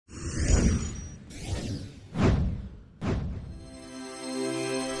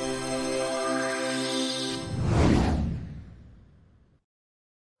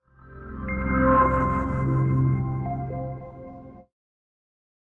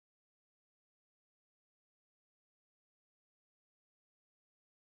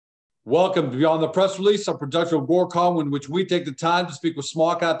Welcome to Beyond the Press Release, a production of Gorcom, in which we take the time to speak with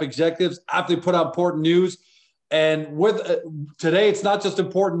small cap executives after they put out important news. And with today, it's not just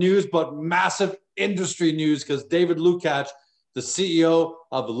important news, but massive industry news, because David Lukacs, the CEO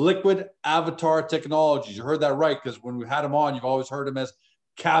of Liquid Avatar Technologies, you heard that right, because when we had him on, you've always heard him as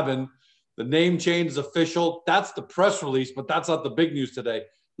Cabin. The name change is official. That's the press release, but that's not the big news today.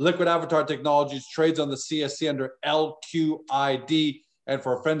 Liquid Avatar Technologies trades on the CSE under LQID. And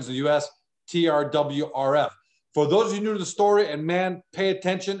for our friends in the US, TRWRF. For those of you new to the story, and man, pay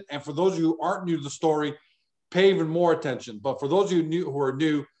attention. And for those of you who aren't new to the story, pay even more attention. But for those of you who are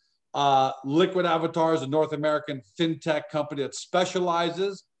new, Liquid Avatar is a North American fintech company that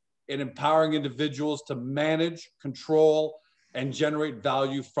specializes in empowering individuals to manage, control, and generate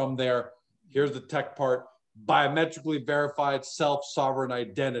value from their, here's the tech part, biometrically verified self-sovereign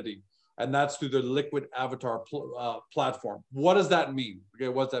identity. And that's through their Liquid Avatar platform. What does that mean? Okay,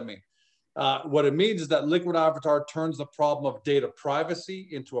 what does that mean? What it means is that Liquid Avatar turns the problem of data privacy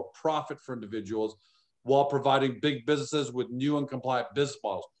into a profit for individuals while providing big businesses with new and compliant business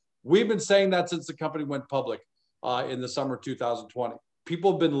models. We've been saying that since the company went public in the summer of 2020.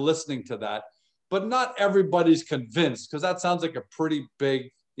 People have been listening to that, but not everybody's convinced, because that sounds like a pretty big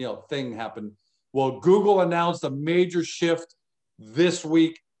thing happened. Well, Google announced a major shift this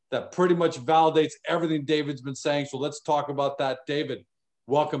week that pretty much validates everything David's been saying. So let's talk about that. David,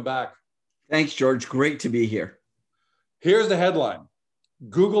 welcome back. Thanks, George. Great to be here. Here's the headline.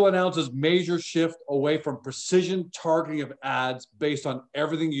 Google announces major shift away from precision targeting of ads based on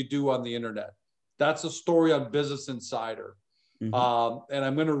everything you do on the internet. That's a story on Business Insider. Mm-hmm. And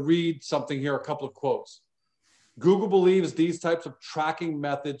I'm going to read something here, a couple of quotes. Google believes these types of tracking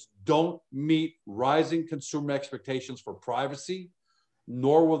methods don't meet rising consumer expectations for privacy,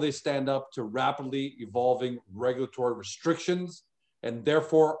 nor will they stand up to rapidly evolving regulatory restrictions, and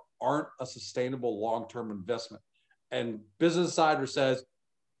therefore aren't a sustainable long-term investment. And Business Insider says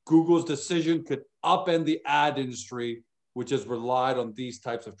Google's decision could upend the ad industry, which has relied on these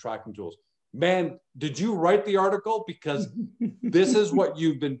types of tracking tools. Man, did you write the article? Because this is what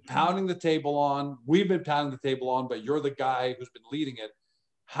you've been pounding the table on. We've been pounding the table on, but you're the guy who's been leading it.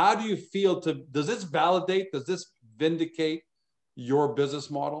 How do you feel does this validate, does this vindicate your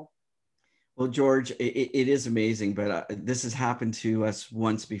business model? Well, George, it is amazing, but this has happened to us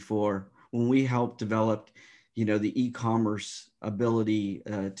once before when we helped develop, the e-commerce ability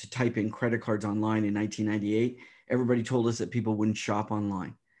to type in credit cards online in 1998. Everybody told us that people wouldn't shop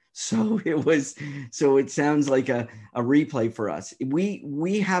online. So it sounds like a replay for us.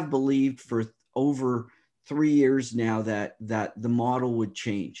 We have believed for over 3 years now that the model would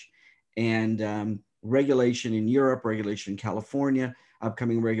change, and regulation in Europe, regulation in California,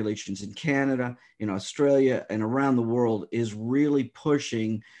 upcoming regulations in Canada, in Australia, and around the world is really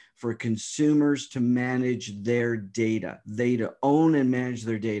pushing for consumers to manage their data. They to own and manage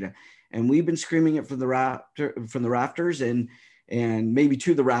their data. And we've been screaming it from the rafters and maybe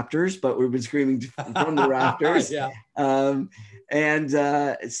to the Raptors, but we've been screaming from the rafters. Yeah.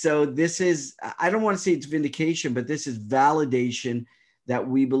 So this is, I don't want to say it's vindication, but this is validation that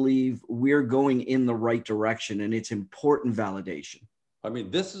we believe we're going in the right direction, and it's important validation. I mean,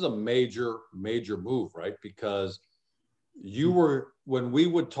 this is a major, major move, right? Because when we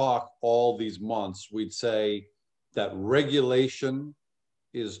would talk all these months, we'd say that regulation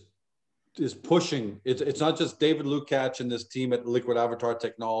is pushing. It's not just David Lukacs and this team at Liquid Avatar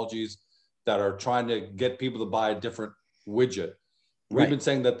Technologies that are trying to get people to buy a different widget. We've been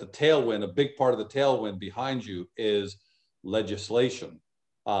saying that the tailwind, a big part of the tailwind behind you is legislation.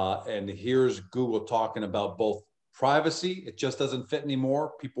 And here's Google talking about both privacy. It just doesn't fit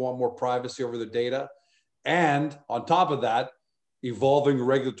anymore. People want more privacy over their data. And on top of that, evolving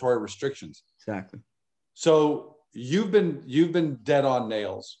regulatory restrictions. Exactly. So you've been dead on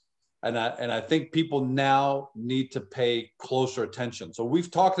nails. And I think people now need to pay closer attention. So we've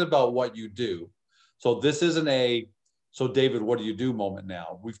talked about what you do. So this isn't so David, what do you do moment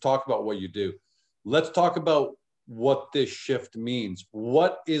now? We've talked about what you do. Let's talk about what this shift means.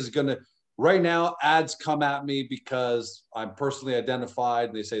 Right now, ads come at me because I'm personally identified,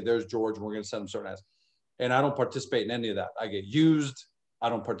 and they say, there's George, and we're going to send them certain ads. And I don't participate in any of that. I get used. I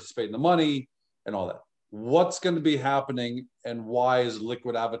don't participate in the money and all that. What's going to be happening, and why is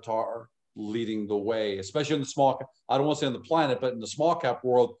Liquid Avatar leading the way, especially in the small cap? I don't want to say on the planet, but in the small cap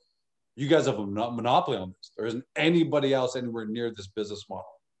world, you guys have a monopoly on this. There isn't anybody else anywhere near this business model.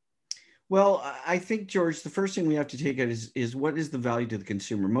 Well, I think, George, the first thing we have to take at is what is the value to the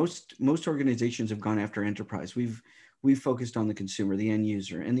consumer? Most organizations have gone after enterprise. We've focused on the consumer, the end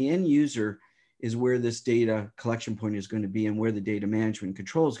user, and the end user is where this data collection point is going to be and where the data management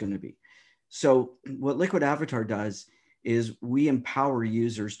control is going to be. So what Liquid Avatar does is we empower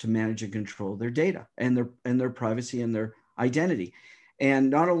users to manage and control their data and their privacy and their identity. And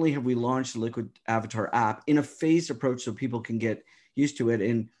not only have we launched the Liquid Avatar app in a phased approach so people can get used to it,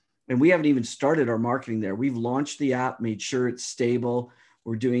 and we haven't even started our marketing there. We've launched the app, made sure it's stable.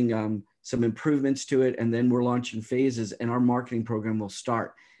 We're doing some improvements to it, and then we're launching phases, and our marketing program will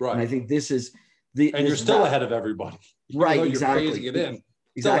start. Right. And I think this is and you're still ahead of everybody. Right, exactly. You're phasing it in.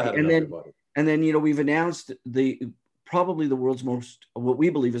 Exactly. And then, you know, we've announced probably the world's most, what we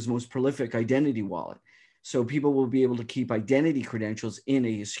believe is most prolific identity wallet. So people will be able to keep identity credentials in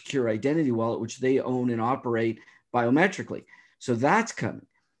a secure identity wallet, which they own and operate biometrically. So that's coming.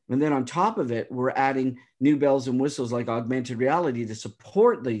 And then on top of it, we're adding new bells and whistles like augmented reality to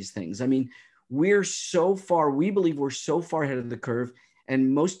support these things. I mean, we believe we're so far ahead of the curve,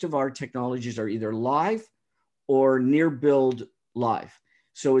 and most of our technologies are either live or near build live.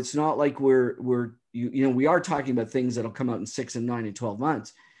 So it's not like we are talking about things that'll come out in 6 and 9 and 12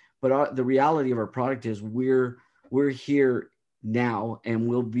 months, but the reality of our product is we're here now, and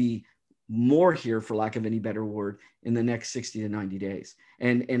we'll be more here, for lack of any better word, in the next 60 to 90 days.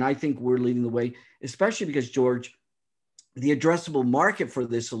 And I think we're leading the way, especially because, George, the addressable market for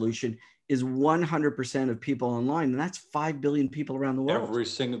this solution is 100% of people online, and that's 5 billion people around the world.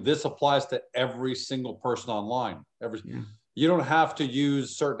 This applies to every single person online. You don't have to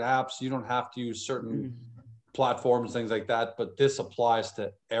use certain apps. You don't have to use certain platforms, things like that. But this applies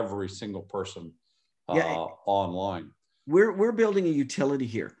to every single person online. We're building a utility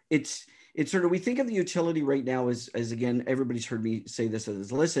here. It's sort of, we think of the utility right now as again, everybody's heard me say this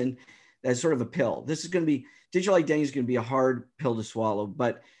as sort of a pill. This is going to be, digital identity is going to be a hard pill to swallow.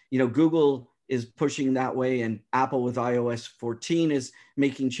 But, you know, Google is pushing that way, and Apple with iOS 14 is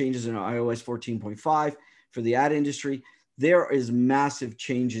making changes in iOS 14.5 for the ad industry. There is massive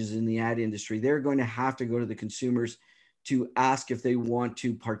changes in the ad industry. They're going to have to go to the consumers to ask if they want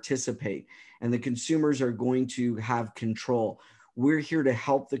to participate, and the consumers are going to have control. We're here to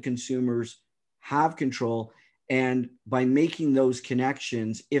help the consumers have control, and by making those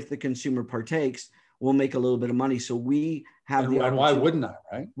connections, if the consumer partakes, we'll make a little bit of money. So we have the opportunity. And why wouldn't I,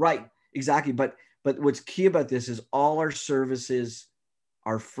 right? Right, exactly. But what's key about this is all our services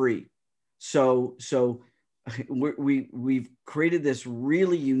are free. So we've created this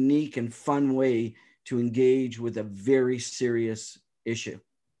really unique and fun way to engage with a very serious issue.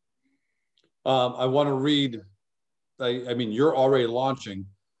 I want to read, I mean, you're already launching.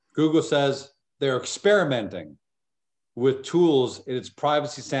 Google says they're experimenting with tools in its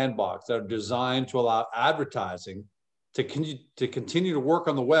privacy sandbox that are designed to allow advertising to continue to work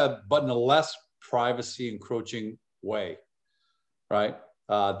on the web, but in a less privacy encroaching way, right?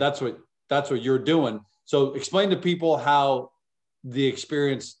 That's what you're doing. So explain to people how the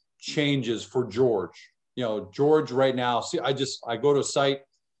experience changes for George. You know, George right now, see, I go to a site,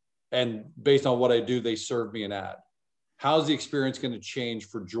 and based on what I do, they serve me an ad. How's the experience going to change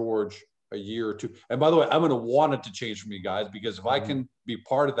for George a year or two? And by the way, I'm going to want it to change for you guys, because if I can be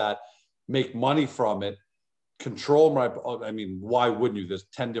part of that, make money from it, control I mean, why wouldn't you? There's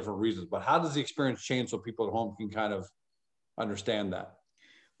 10 different reasons, but how does the experience change so people at home can kind of understand that?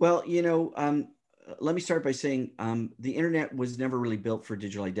 Well, you know, let me start by saying the internet was never really built for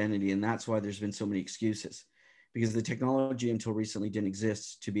digital identity, and that's why there's been so many excuses, because the technology until recently didn't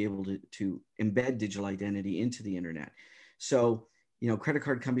exist to be able to embed digital identity into the internet. So, you know, credit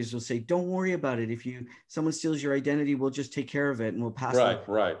card companies will say, don't worry about it. If someone steals your identity, we'll just take care of it, and we'll pass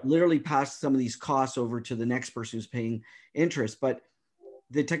literally pass some of these costs over to the next person who's paying interest. But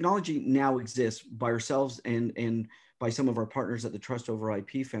the technology now exists by ourselves and by some of our partners at the Trust Over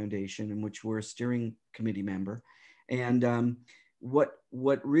IP Foundation, in which we're a steering committee member. And what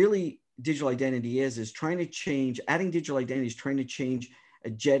really digital identity is trying to change, adding digital identity is trying to change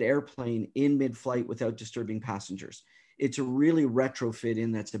a jet airplane in mid-flight without disturbing passengers. It's a really retrofit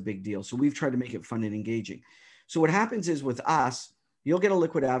in, that's a big deal. So we've tried to make it fun and engaging. So what happens is with us, you'll get a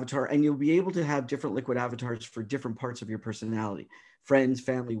Liquid Avatar, and you'll be able to have different Liquid Avatars for different parts of your personality: friends,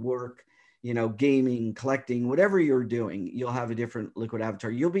 family, work, you know, gaming, collecting, whatever you're doing, you'll have a different Liquid Avatar.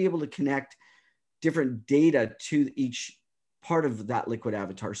 You'll be able to connect different data to each part of that Liquid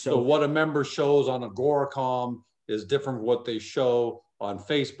Avatar. So what a member shows on Agoracom is different from what they show on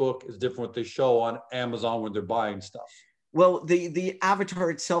Facebook, is different what they show on Amazon when they're buying stuff. Well, the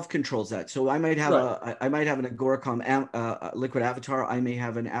avatar itself controls that. So I might have an Agoracom Liquid Avatar. I may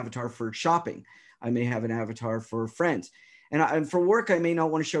have an avatar for shopping. I may have an avatar for friends. And for work, I may not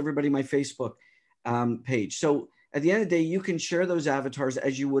want to show everybody my Facebook page. So At the end of the day, you can share those avatars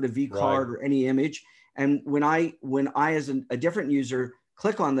as you would a V card Right. or any image. And when I as a different user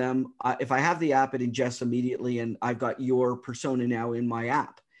click on them, if I have the app, it ingests immediately, and I've got your persona now in my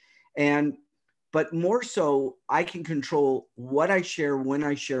app. And but more so, I can control what I share, when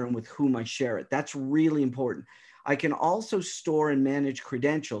I share, and with whom I share it. That's really important. I can also store and manage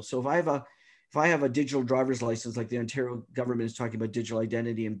credentials. So if I have a digital driver's license, like the Ontario government is talking about digital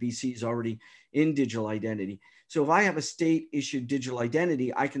identity, and BC is already in digital identity. So if I have a state issued digital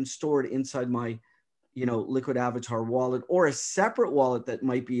identity, I can store it inside my, Liquid Avatar wallet, or a separate wallet that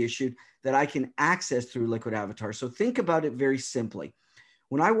might be issued that I can access through Liquid Avatar. So think about it very simply.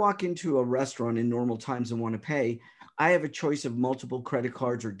 When I walk into a restaurant in normal times and want to pay, I have a choice of multiple credit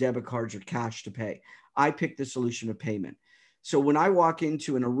cards or debit cards or cash to pay. I pick the solution of payment. So when I walk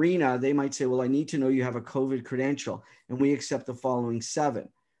into an arena, they might say, well, I need to know you have a COVID credential, and we accept the following 7.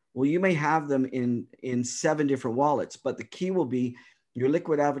 Well, you may have them in 7 different wallets, but the key will be your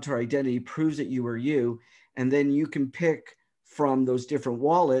Liquid Avatar identity proves that you are you, and then you can pick from those different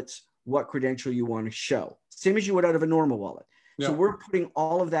wallets what credential you want to show. Same as you would out of a normal wallet. Yeah. So we're putting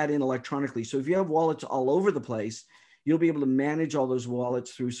all of that in electronically. So if you have wallets all over the place, you'll be able to manage all those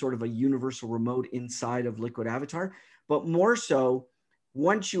wallets through sort of a universal remote inside of Liquid Avatar. But more so,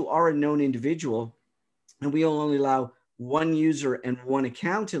 once you are a known individual, and we will only allow one user and one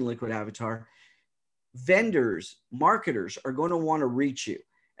account in Liquid Avatar, vendors, marketers are going to want to reach you.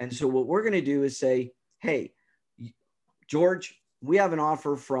 And so what we're going to do is say, hey, George, we have an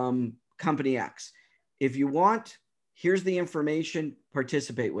offer from company X. If you want, here's the information,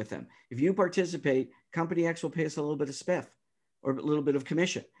 participate with them. If you participate, company X will pay us a little bit of spiff or a little bit of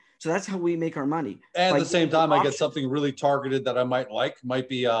commission. So that's how we make our money. And at the same time, I get something really targeted that I might like. It might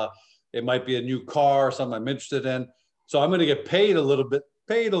be a new car, something I'm interested in. So I'm going to get paid a little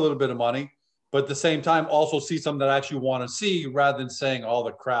bit of money, but at the same time, also see something that I actually want to see, rather than saying all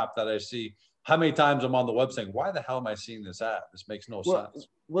the crap that I see. How many times I'm on the web saying, why the hell am I seeing this ad? This makes no sense.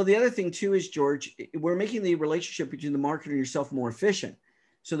 Well, the other thing too is, George, we're making the relationship between the marketer and yourself more efficient.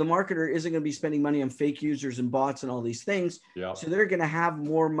 So the marketer isn't going to be spending money on fake users and bots and all these things. Yeah. So they're going to have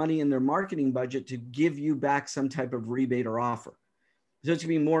more money in their marketing budget to give you back some type of rebate or offer. So it's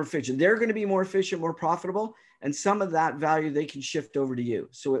going to be more efficient. They're going to be more efficient, more profitable, and some of that value they can shift over to you.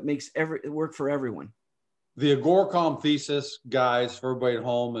 So it makes it work for everyone. The Agoracom thesis, guys, for everybody at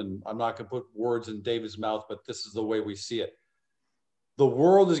home, and I'm not going to put words in David's mouth, but this is the way we see it. The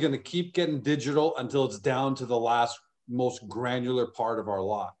world is going to keep getting digital until it's down to the last most granular part of our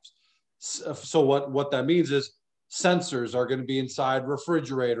lives. So what that means is sensors are going to be inside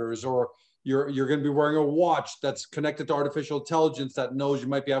refrigerators, or you're going to be wearing a watch that's connected to artificial intelligence that knows you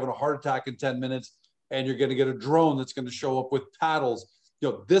might be having a heart attack in 10 minutes, and you're going to get a drone that's going to show up with paddles.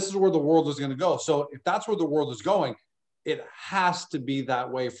 This is where the world is going to go. So if that's where the world is going, it has to be that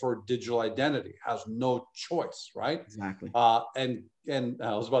way for digital identity. It has no choice, right? Exactly. And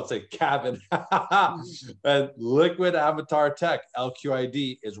I was about to say Cabin. And Liquid Avatar Tech,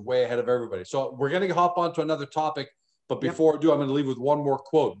 LQID, is way ahead of everybody. So we're going to hop on to another topic. But before I do, I'm going to leave with one more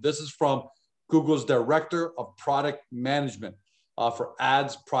quote. This is from Google's Director of Product Management for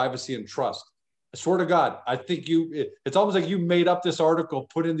Ads, Privacy, and Trust. I swear to God, I think it's almost like you made up this article,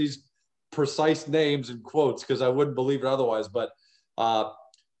 put in these precise names and quotes, because I wouldn't believe it otherwise. But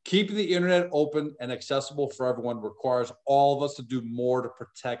keeping the internet open and accessible for everyone requires all of us to do more to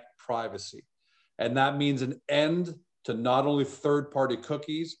protect privacy. And that means an end to not only third-party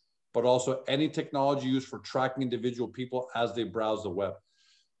cookies, but also any technology used for tracking individual people as they browse the web.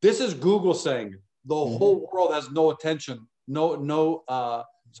 This is Google saying the whole world has no attention, they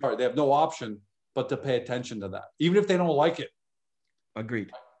have no option but to pay attention to that, even if they don't like it. Agreed.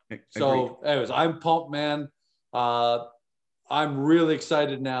 So anyways, I'm pumped, man. I'm really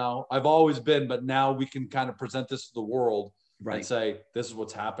excited now. I've always been, but now we can kind of present this to the world and say, this is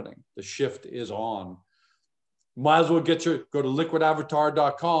what's happening. The shift is on. Might as well go to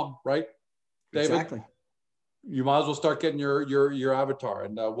liquidavatar.com, right, David? Exactly. You might as well start getting your avatar,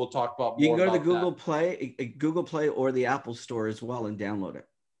 and we'll talk about more. You can go to the Google Play or the Apple Store as well and download it.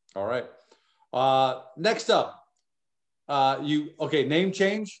 All right. Next up, name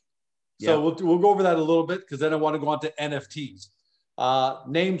change. So we'll go over that a little bit, because then I want to go on to NFTs.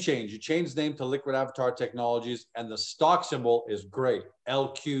 Name change. You change the name to Liquid Avatar Technologies, and the stock symbol is great,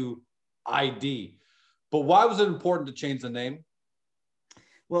 LQID. But why was it important to change the name?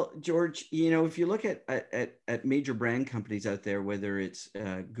 Well, George, if you look at major brand companies out there, whether it's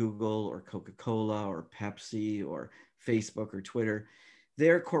Google or Coca-Cola or Pepsi or Facebook or Twitter,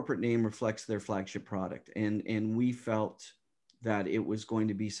 their corporate name reflects their flagship product. And we felt that it was going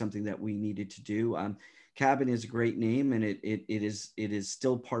to be something that we needed to do. Cabin is a great name, and it is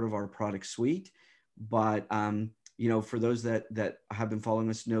still part of our product suite. But for those that have been following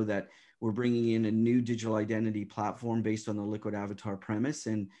us, know that we're bringing in a new digital identity platform based on the Liquid Avatar premise,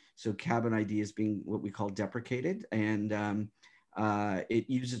 and so Cabin ID is being what we call deprecated, and it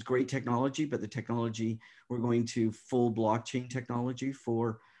uses great technology, but the technology, we're going to full blockchain technology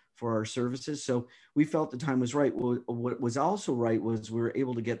for our services. So we felt the time was right. What was also right was we were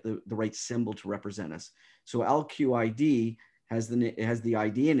able to get the right symbol to represent us. So LQID has the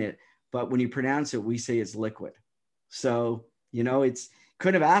ID in it, but when you pronounce it, we say it's liquid. So, it's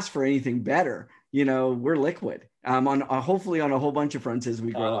couldn't have asked for anything better. We're liquid. Hopefully on a whole bunch of fronts as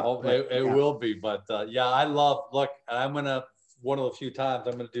we grow up. It will be, but I love, look, I'm going to, one of the few times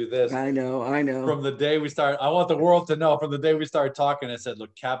I'm going to do this. I know. From the day we start, I want the world to know, from the day we started talking, I said,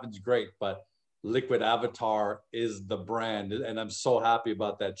 look, Cabin's great, but Liquid Avatar is the brand. And I'm so happy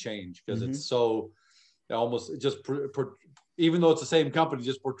about that change, because it's so almost just, even though it's the same company,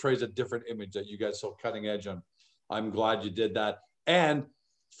 just portrays a different image that you guys so cutting edge on. I'm glad you did that. And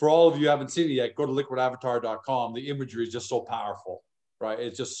for all of you who haven't seen it yet, go to liquidavatar.com. The imagery is just so powerful, right?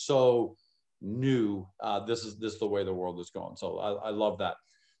 It's just so new. This is the way the world is going. So I love that.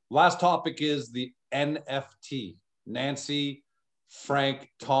 Last topic is the NFT, Nancy Frank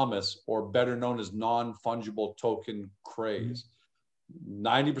Thomas, or better known as non-fungible token craze.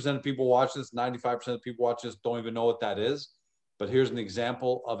 90% of people watch this, 95% of people watch this don't even know what that is. But here's an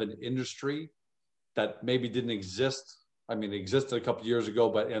example of an industry that maybe didn't exist. I mean, it existed a couple of years ago,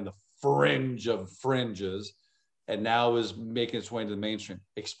 but in the fringe of fringes, and now is making its way into the mainstream.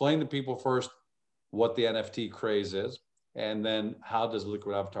 Explain to people first what the NFT craze is, and then how does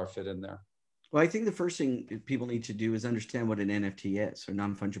Liquid Avatar fit in there? Well, I think the first thing people need to do is understand what an NFT is, or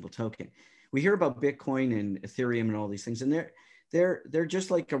non-fungible token. We hear about Bitcoin and Ethereum and all these things, and they're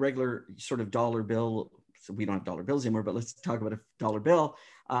just like a regular sort of dollar bill. So we don't have dollar bills anymore, but let's talk about a dollar bill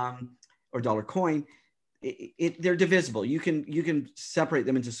or dollar coin. They're divisible. You can separate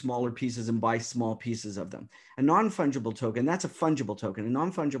them into smaller pieces and buy small pieces of them. A non-fungible token, that's a fungible token. A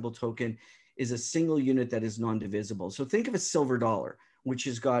non-fungible token is a single unit that is non-divisible. So think of a silver dollar, which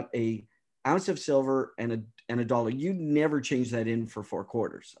has got a ounce of silver and a dollar. You never change that in for 4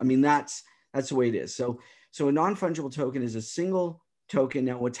 quarters. I mean, that's the way it is. So a non-fungible token is a single token.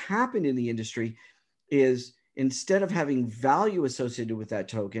 Now, what's happened in the industry is, instead of having value associated with that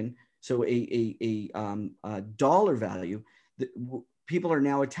token, so a dollar value, people are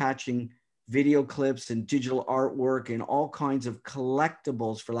now attaching video clips and digital artwork and all kinds of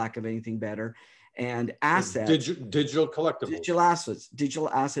collectibles, for lack of anything better, and assets, digital collectibles, digital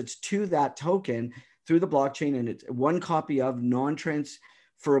assets to that token through the blockchain. And it's one copy of,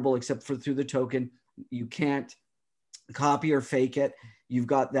 non-transferable except for through the token. You can't copy or fake it. You've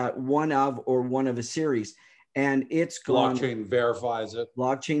got that one of, or one of a series. And it's gone. Blockchain verifies it.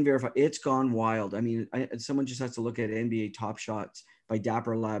 It's gone wild. I mean, someone just has to look at NBA Top Shots by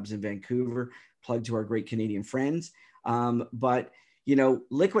Dapper Labs in Vancouver, plug to our great Canadian friends. But,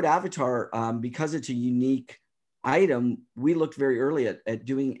 Liquid Avatar, because it's a unique item, we looked very early at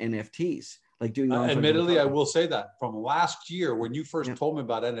doing NFTs, like doing. Admittedly, I will say that from last year, when you first told me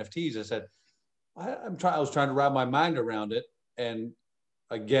about NFTs, I said, I was trying to wrap my mind around it. And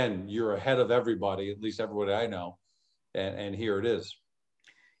again, you're ahead of everybody, at least everybody I know, and here it is.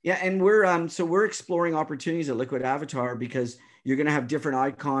 Yeah, and we're exploring opportunities at Liquid Avatar, because you're going to have different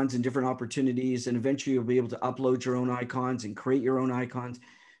icons and different opportunities, and eventually you'll be able to upload your own icons and create your own icons.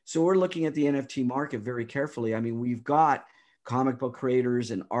 So we're looking at the NFT market very carefully. I mean, we've got comic book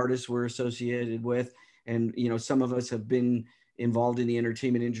creators and artists we're associated with, and some of us have been involved in the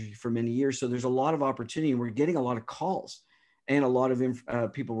entertainment industry for many years. So there's a lot of opportunity, and we're getting a lot of calls and a lot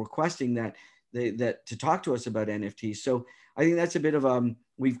of people requesting that to talk to us about NFTs. So I think that's a bit of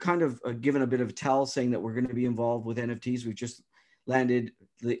we've kind of given a bit of a tell, saying that we're going to be involved with NFTs. We've just landed,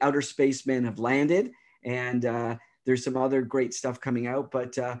 the Outer Spacemen have landed, and there's some other great stuff coming out,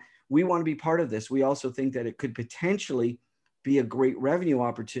 but we want to be part of this. We also think that it could potentially be a great revenue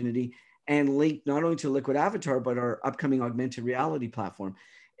opportunity, and link not only to Liquid Avatar, but our upcoming augmented reality platform.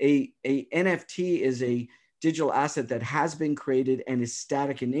 A NFT is a digital asset that has been created and is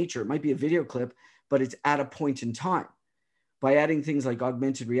static in nature. It might be a video clip, but it's at a point in time. By adding things like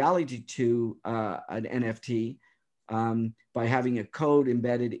augmented reality to an NFT, by having a code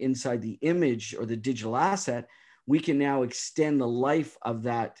embedded inside the image or the digital asset, we can now extend the life of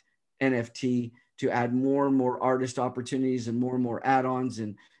that NFT to add more and more artist opportunities and more add-ons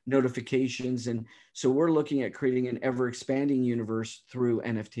and notifications. And so we're looking at creating an ever-expanding universe through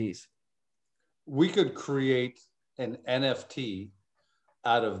NFTs. We could create an NFT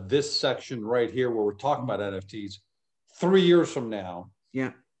out of this section right here where we're talking about NFTs 3 years from now.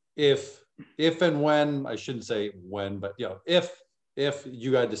 Yeah. If and when, I shouldn't say when, but if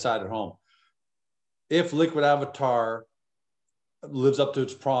you guys decide at home, if Liquid Avatar lives up to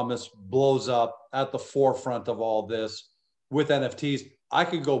its promise, blows up at the forefront of all this with NFTs, I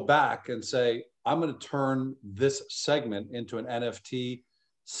could go back and say, I'm going to turn this segment into an NFT,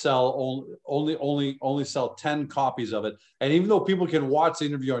 sell only sell 10 copies of it. And even though people can watch the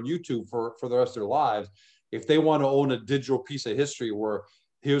interview on YouTube for the rest of their lives, if they want to own a digital piece of history, where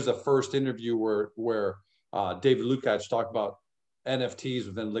here's the first interview where David Lukacs talked about NFTs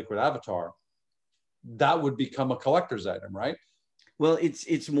within Liquid Avatar, that would become a collector's item, right? Well,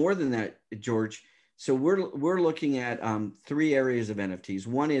 it's more than that, George. So we're looking at 3 areas of NFTs.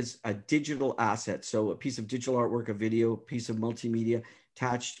 One is a digital asset, so a piece of digital artwork, a video, piece of multimedia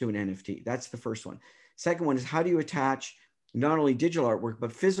attached to an NFT. That's the first one. Second one is, how do you attach not only digital artwork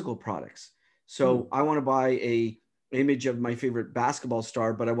but physical products? So I want to buy a image of my favorite basketball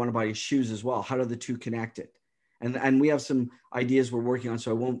star, but I want to buy his shoes as well. How do the two connect it? And we have some ideas we're working on,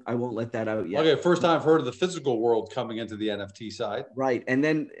 so I won't let that out yet. Okay, first time I've heard of the physical world coming into the NFT side. Right, and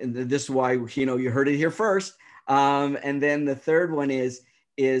this is why you heard it here first. And then the third one is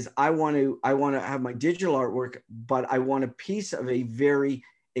I want to have my digital artwork, but I want a piece of a very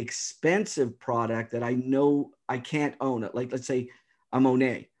expensive product that I know I can't own it. Like, let's say a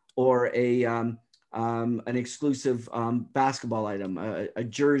Monet or an exclusive basketball item, a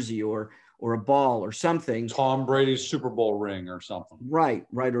jersey or a ball or something. Tom Brady's Super Bowl ring or something. Right.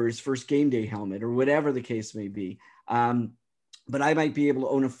 Or his first game day helmet or whatever the case may be. But I might be able to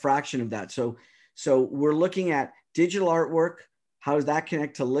own a fraction of that. So we're looking at digital artwork. How does that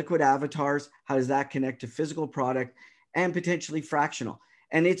connect to Liquid Avatars? How does that connect to physical product and potentially fractional?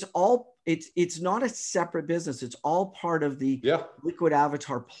 And it's not a separate business. It's all part of the Liquid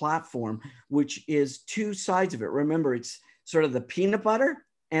Avatar platform, which is 2 sides of it. Remember, it's sort of the peanut butter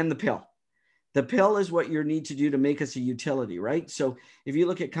and the pill. The pill is what you need to do to make us a utility, right? So if you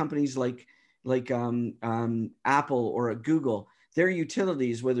look at companies like Apple or a Google, their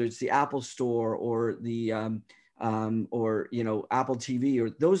utilities, whether it's the Apple Store or the Apple TV or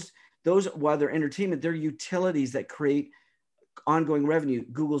those while they're entertainment, they're utilities that create ongoing revenue.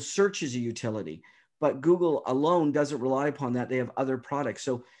 Google Search is a utility, but Google alone doesn't rely upon that. They have other products.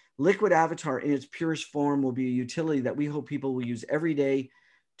 So Liquid Avatar in its purest form will be a utility that we hope people will use every day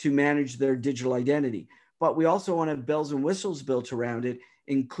to manage their digital identity. But we also want to have bells and whistles built around it,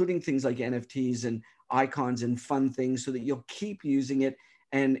 including things like NFTs and icons and fun things, so that you'll keep using it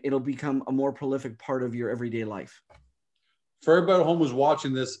and it'll become a more prolific part of your everyday life. For everybody at home who's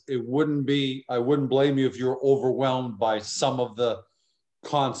watching this, I wouldn't blame you if you're overwhelmed by some of the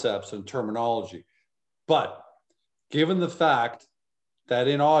concepts and terminology. But given the fact that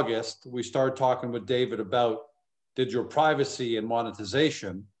in August, we started talking with David about digital privacy and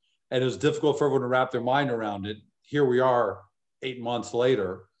monetization, and it was difficult for everyone to wrap their mind around it. Here we are 8 months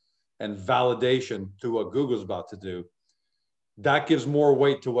later, and validation to what Google's about to do. That gives more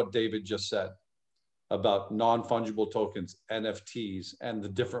weight to what David just said about non-fungible tokens, NFTs, and the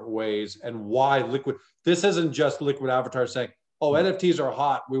different ways and why this isn't just Liquid Avatar saying, oh, NFTs are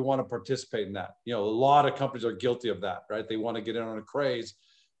hot, we want to participate in that. A lot of companies are guilty of that, right? They want to get in on a craze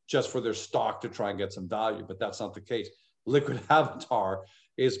just for their stock to try and get some value, but that's not the case. Liquid Avatar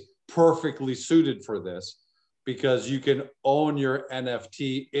is perfectly suited for this because you can own your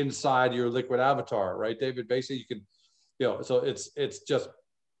NFT inside your Liquid Avatar, right, David? Basically, you can, so it's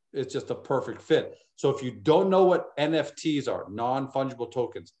just a perfect fit. So if you don't know what NFTs are, non-fungible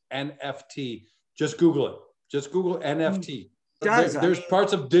tokens, NFT, just Google it. Just Google NFT. There's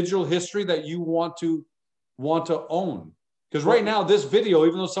parts of digital history that you want to own. Because right now, this video,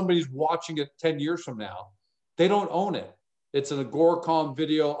 even though somebody's watching it 10 years from now, they don't own it. It's an Agoracom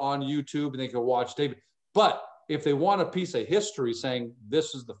video on YouTube, and they can watch David. But if they want a piece of history saying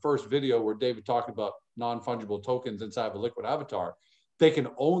this is the first video where David talked about non-fungible tokens inside of a Liquid Avatar, they can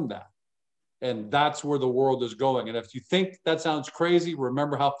own that. And that's where the world is going. And if you think that sounds crazy,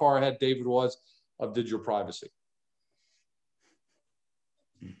 remember how far ahead David was of digital privacy.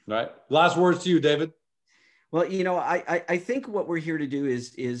 All right. Last words to you, David. Well, I think what we're here to do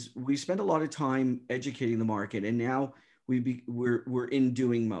is we spend a lot of time educating the market, and now we're in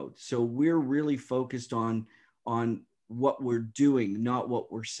doing mode. So we're really focused on what we're doing, not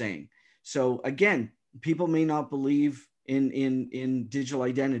what we're saying. So again, people may not believe in digital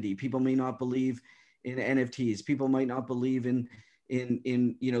identity. People may not believe in NFTs. People might not believe in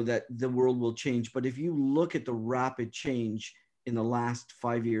that the world will change. But if you look at the rapid change in the last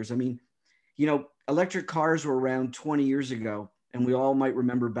 5 years, I mean, electric cars were around 20 years ago, and we all might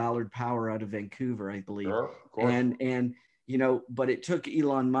remember Ballard Power out of Vancouver, I believe. Sure, of course. And you know, but it took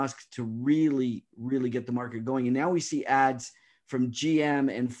Elon Musk to really, really get the market going. And now we see ads from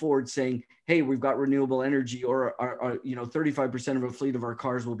GM and Ford saying, hey, we've got renewable energy, or our you know, 35% of a fleet of our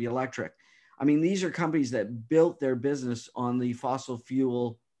cars will be electric. I mean, these are companies that built their business on the fossil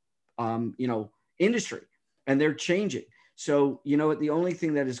fuel, you know, industry, and they're changing. So, you know, the only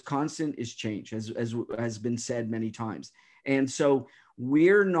thing that is constant is change, as has been said many times. And so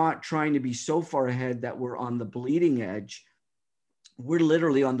we're not trying to be so far ahead that we're on the bleeding edge. We're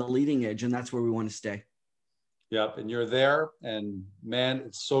literally on the leading edge, and that's where we want to stay. Yep. And you're there. And man,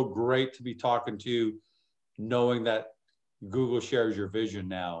 it's so great to be talking to you, knowing that Google shares your vision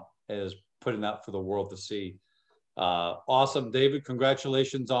now, as putting that for the world to see. Awesome, David.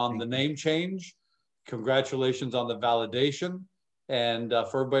 Congratulations on the name change. Congratulations on the validation. And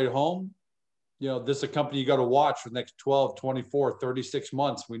for everybody at home, you know, this is a company you got to watch for the next 12, 24, 36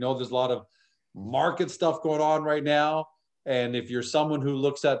 months. We know there's a lot of market stuff going on right now. And if you're someone who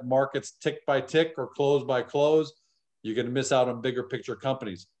looks at markets tick by tick or close by close, you're going to miss out on bigger picture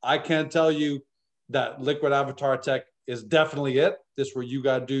companies. I can tell you that Liquid Avatar Tech is definitely it. This is where you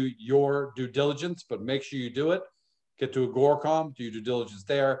got to do your due diligence, but make sure you do it. Get to Agoracom, do your due diligence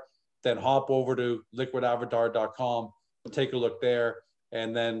there, then hop over to liquidavatar.com, take a look there,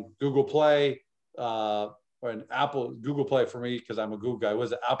 and then Google Play, or an Apple, Google Play for me, because I'm a Google guy.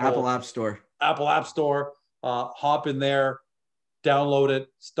 Was it Apple App Store? Apple App Store. Hop in there, download it,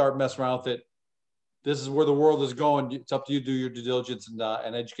 start messing around with it. This is where the world is going. It's up to you to do your due diligence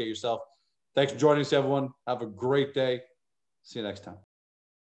and educate yourself. Thanks for joining us, everyone. Have a great day. See you next time.